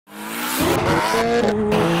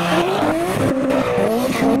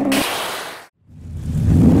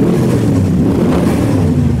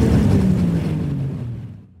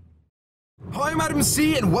Hi, Madam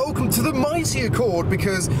C, and welcome to the Mighty Accord,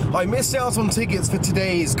 because I missed out on tickets for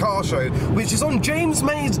today's car show, which is on James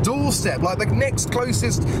May's doorstep. Like, the next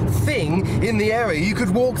closest thing in the area you could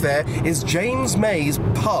walk there is James May's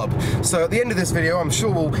pub. So at the end of this video, I'm sure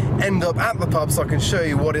we'll end up at the pub so I can show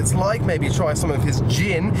you what it's like, maybe try some of his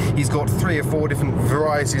gin. He's got 3 or 4 different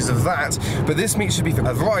varieties of that. But this meet should be for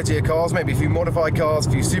a variety of cars, maybe a few modified cars,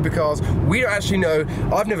 a few supercars. We don't actually know.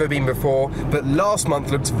 I've never been before, but last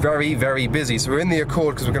month looked very, very busy. So we're in the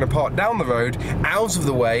Accord because we're going to park down the road, out of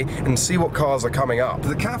the way, and see what cars are coming up.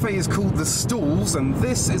 The cafe is called The Stalls, and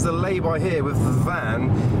this is the lay-by here with the van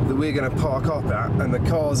that we're going to park up at, and the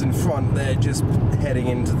cars in front, they're just heading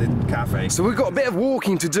into the cafe. So we've got a bit of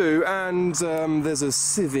walking to do, and there's a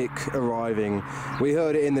Civic arriving. We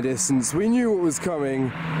heard it in the distance. We knew what was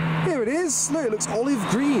coming. Here it is. Look, it looks olive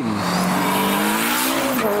green.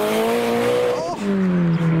 Oh,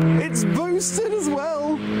 it's boosted as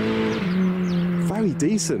well. Very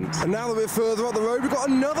decent. And now a bit further up the road, we've got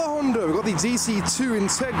another Honda. We've got the DC2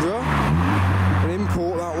 Integra, an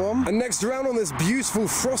import, that one. And next around on this beautiful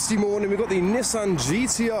frosty morning, we've got the Nissan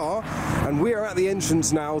GTR, and we are at the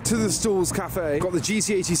entrance now to the Stalls Cafe. Got the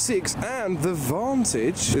GT86 and the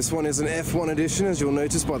Vantage. This one is an F1 edition, as you'll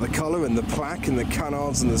notice by the colour and the plaque and the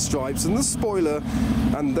canards and the stripes and the spoiler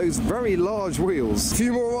and those very large wheels. A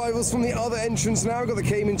few more arrivals from the other entrance now. We've got the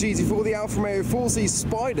Cayman GT4, the Alfa Romeo 4C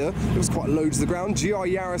Spider. It was quite low to the ground. GR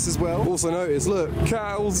Yaris as well. Also noticed, look,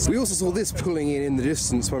 cows. We also saw this pulling in the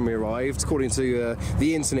distance when we arrived. According to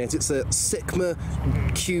the internet, it's a Sigma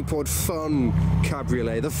Q-Pod Fun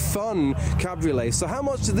Cabriolet. The Fun Cabriolet. So how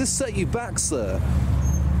much did this set you back, sir?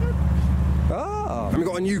 Ah, and we've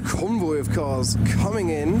got a new convoy of cars coming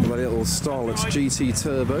in. The little Starlux GT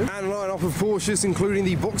Turbo. And a line-up of Porsches, including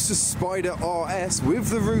the Boxster Spider RS with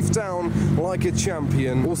the roof down like a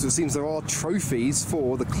champion. Also, it seems there are trophies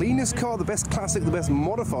for the cleanest car, the best classic, the best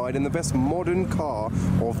modified, and the best modern car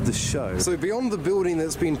of the show. So beyond the building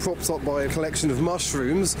that's been propped up by a collection of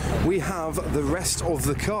mushrooms, we have the rest of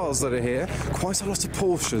the cars that are here. Quite a lot of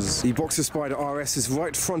Porsches. The Boxster Spider RS is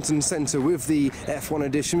right front and centre with the F1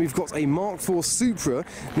 edition. We've got a Mark IV Supra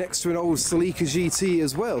next to an old Celica GT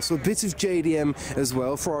as well, so a bit of JDM as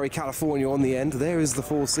well. Ferrari California on the end. There is the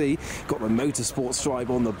 4C. Got the motorsport stripe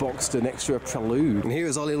on the Boxster next to a Prelude. And here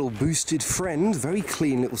is our little boosted friend. Very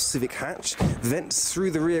clean little Civic hatch. Vents through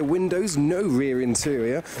the rear windows. No rear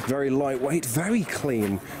interior. Very lightweight. Very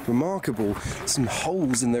clean. Remarkable. Some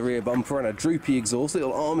holes in the rear bumper and a droopy exhaust.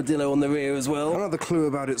 Little armadillo on the rear as well. Another clue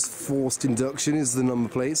about its forced induction is the number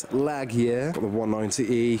plates. Laghier. Got the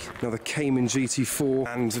 190E. Another Cayman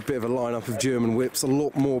GT4 and a bit of a lineup of German whips, a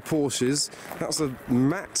lot more Porsches. That's a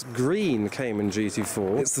matte green Cayman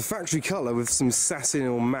GT4. It's the factory colour with some satin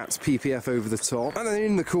or matte PPF over the top. And then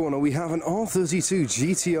in the corner we have an R32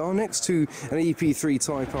 GTR next to an EP3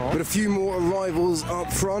 Type R. But a few more arrivals up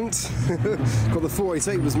front. Got the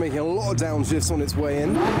 488 was making a lot of downshifts on its way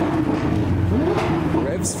in.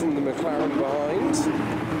 Revs from the McLaren behind.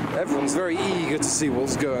 Everyone's very eager to see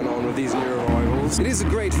what's going on with these new arrivals. It is a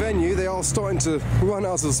great venue. They are starting to run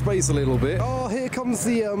out of space a little bit. Oh, here comes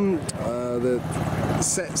the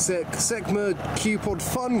Sigma Q-Pod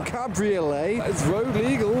Fun Cabriolet. It's road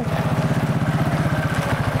legal.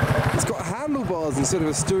 It's got handlebars instead of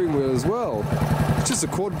a steering wheel as well. It's just a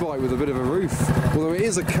quad bike with a bit of a roof. Although it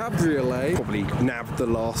is a cabriolet, probably nabbed the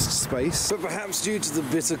last space. But perhaps due to the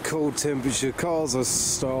bitter cold temperature, cars are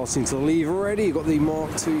starting to leave already. You've got the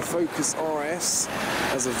Mark II Focus RS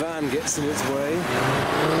as a van gets in its way.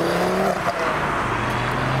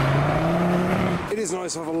 It is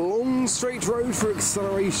nice to have a long straight road for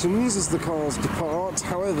accelerations as the cars depart.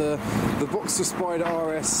 However, the Boxster Spider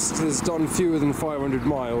RS has done fewer than 500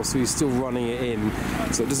 miles, so he's still running it in.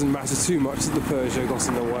 So it doesn't matter too much that the Peugeot got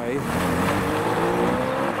in the way.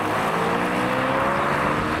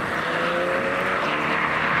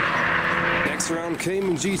 Next round,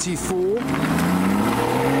 Cayman GT4.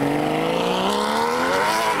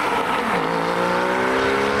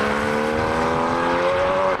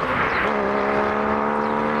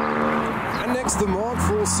 The Mark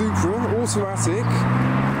IV Supra, automatic,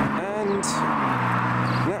 and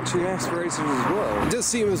naturally aspirated as well. It does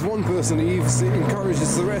seem as one person leaves, it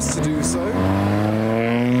encourages the rest to do so.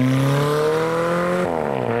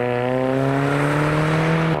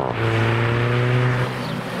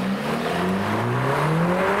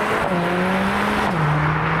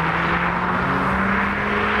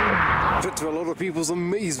 But to a lot of people's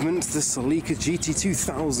amazement, the Celica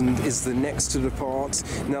GT2000 is the next to depart.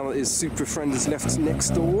 Now that his Super friend is left next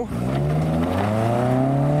door.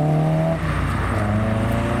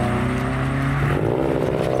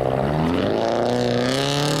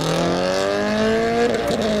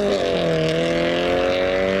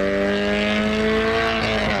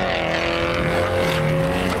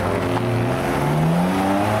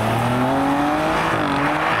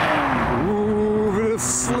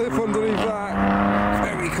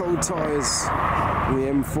 Tyres on the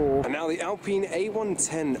M4. And now the Alpine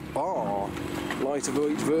A110R, lighter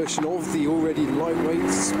weight version of the already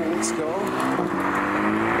lightweight sports car.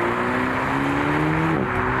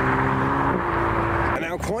 And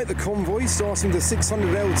now quite the convoy, starting the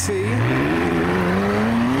 600 LT.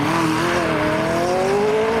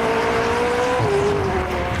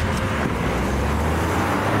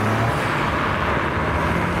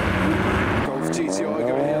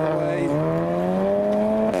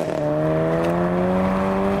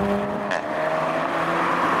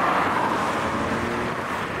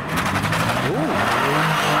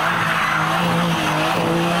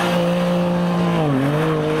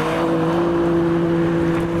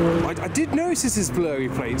 This is blurry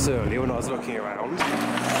plates earlier when I was looking around.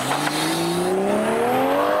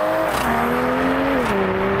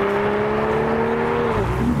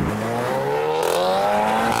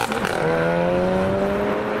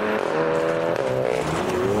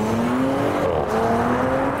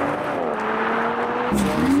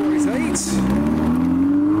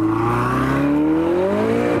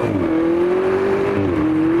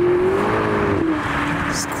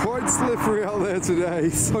 Today,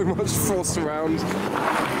 so much frost around.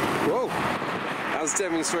 Whoa! As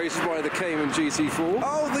demonstrated by the Cayman GT4.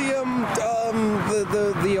 Oh,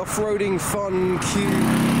 the off-roading fun Q,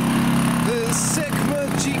 the Sigma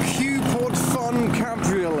GQ Pod Fun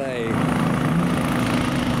Cabriolet.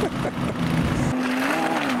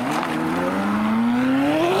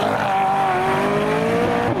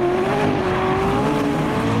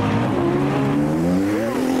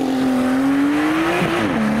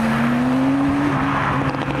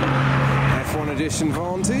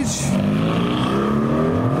 Vantage,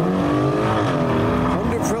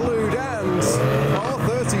 Honda Prelude and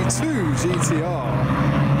R32 GTR.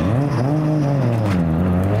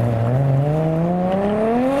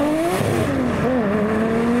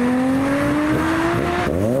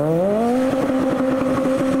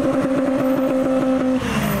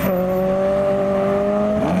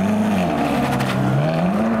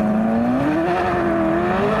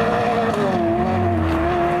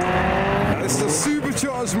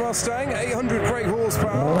 Mustang, 800 brake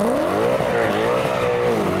horsepower.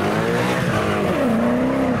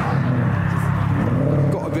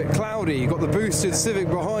 Got a bit cloudy, got the boosted Civic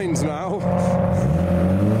behind now.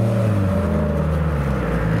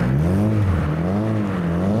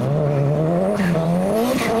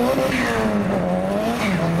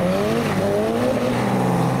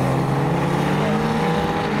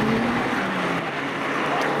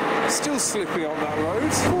 Still slipping on that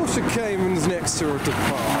road. Porsche Cayman's next to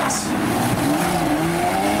depart.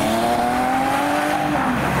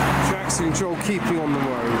 Traction control keeping on the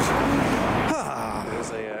road.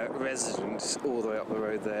 There's a resident all the way up the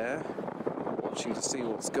road there, watching to see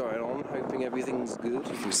what's going on, hoping everything's good.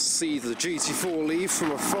 You can see the GT4 leave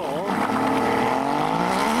from afar.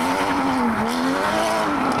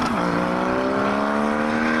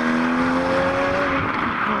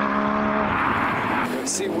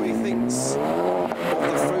 See what he thinks of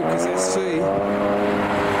the Focus ST.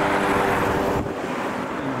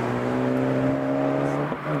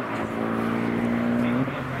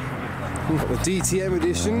 We've got the DTM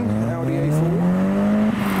edition, Audi A4.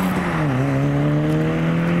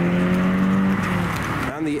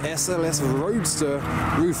 And the SLS Roadster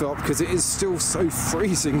roof up, because it is still so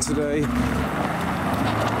freezing today.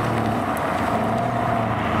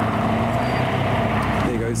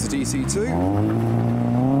 There goes the DC2.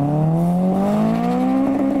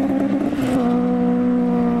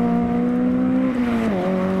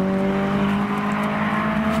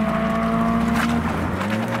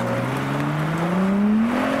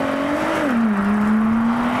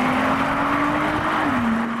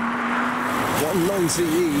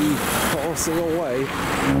 CE passing away.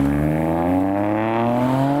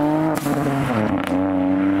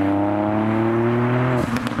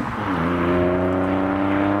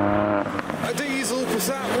 A diesel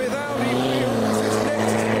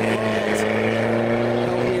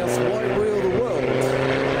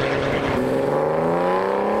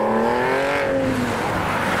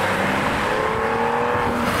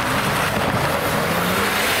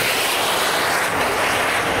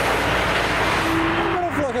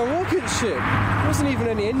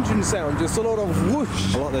sound, just a lot of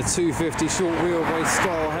whoosh. I like the 250 short wheelbase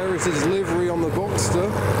style heritage livery on the Boxster.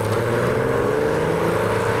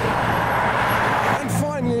 And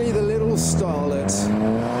finally the little starlet.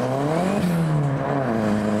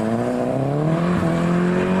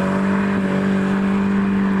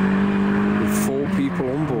 With 4 people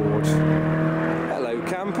on board. Hello,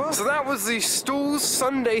 camper. So that was the Stalls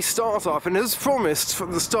Sunday startup, and as promised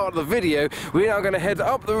from the start of the video, we're now going to head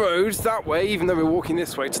up the road that way, even though we're walking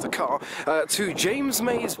this way to the car, to James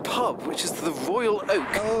May's pub, which is the Royal Oak.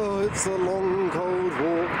 Oh, it's a long, cold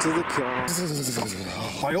walk to the car.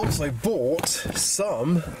 I also bought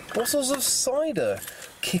some bottles of cider.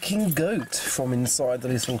 Kicking Goat from inside the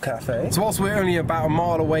little cafe. So whilst we're only about a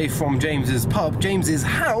mile away from James's pub, James's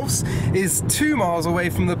house is 2 miles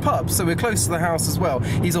away from the pub, so we're close to the house as well.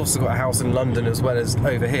 He's also got a house in London as well as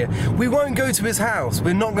over here. We won't go to his house,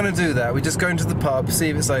 we're not going to do that. We're just going to the pub, see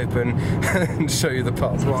if it's open, and show you the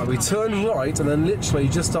pub. Right, we turn right, and then literally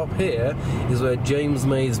just up here is where James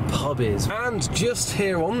May's pub is. And just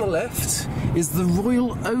here on the left is the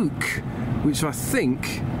Royal Oak, which I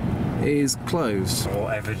think is closed.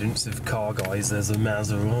 Or evidence of car guys, there's a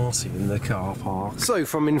Maserati in the car park. So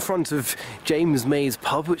from in front of James May's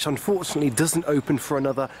pub, which unfortunately doesn't open for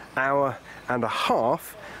another hour and a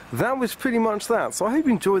half, that was pretty much that. So I hope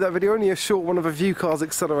you enjoyed that video. Only a short one of a few cars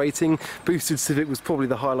accelerating. Boosted Civic was probably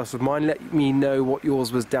the highlight of mine. Let me know what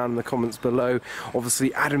yours was down in the comments below.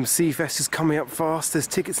 Obviously Adam Seafest is coming up fast. There's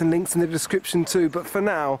tickets and links in the description too. But for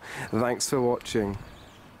now, thanks for watching.